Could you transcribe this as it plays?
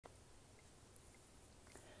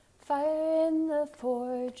Fire in the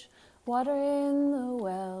forge, water in the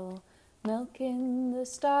well, milk in the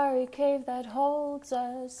starry cave that holds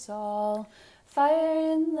us all.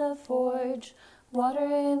 Fire in the forge, water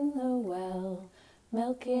in the well,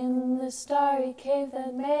 milk in the starry cave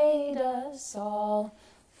that made us all.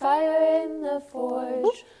 Fire in the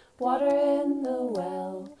forge, water in the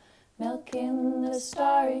well, milk in the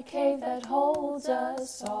starry cave that holds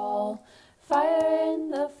us all. Fire in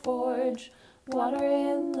the forge, water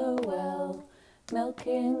in the well, milk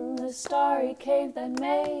in the starry cave that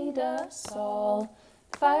made us all.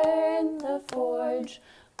 Fire in the forge,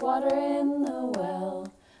 water in the well,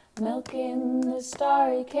 milk in the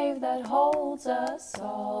starry cave that holds us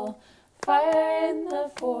all. Fire in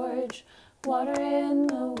the forge, water in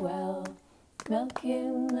the well, milk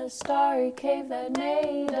in the starry cave that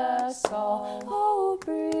made us all. Oh,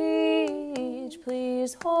 Brigid,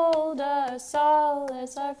 please hold us all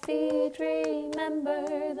as our feet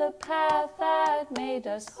remember the path that made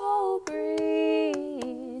us. Oh,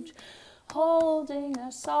 Brigid, holding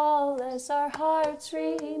us all as our hearts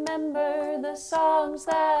remember the songs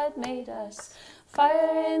that made us.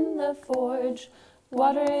 Fire in the forge,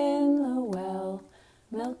 water in the well,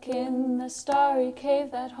 milk in the starry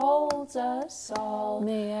cave that holds us all.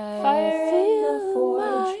 May I Fire in the feel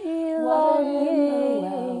forge, my water in the longing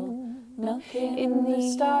well, milk in in the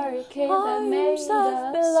the starry cave that made arms of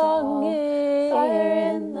us belonging. all. Fire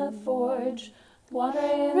in the forge, water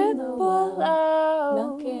in the well,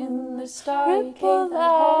 milk in the starry cave that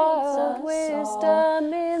holds us wisdom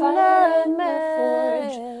all. in Fire the in the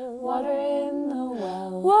forge, melt, water in the well,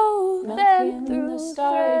 milk woven in through the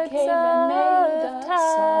starry threads cave that made of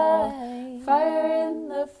us all. time. Fire in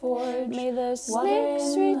the forge, May the water snakes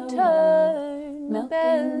in the well, return milk in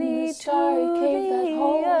belly the starry to cave that the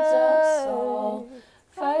holds us all. earth.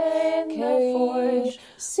 Fire in the Carry forge,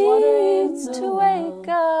 water in seeds the to well, wake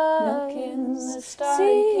milk in us, the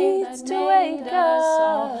starry cave that seeds to made wake us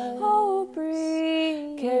all. us. Oh,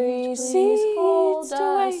 Brigid, Carry please hold seeds to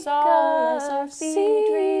us wake all as our us, feet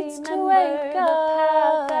seeds to remember wake the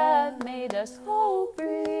path us. that made us. Oh,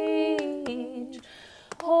 Brigid,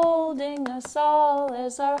 holding us all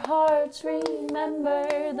as our hearts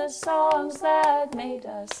remember the songs that made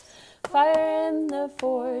us. Fire in the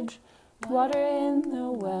forge, water in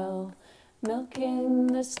the well, milk in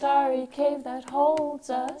the starry cave that holds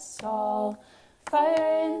us all.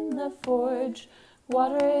 Fire in the forge,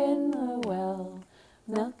 water in the well,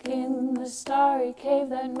 milk in the starry cave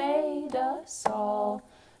that made us all.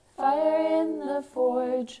 Fire in the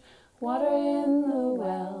forge, water in the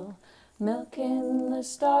well, milk in the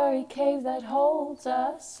starry cave that holds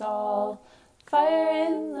us all. Fire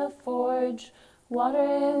in the forge, water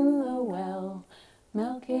in the well,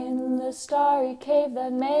 milk in the starry cave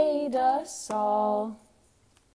that made us all.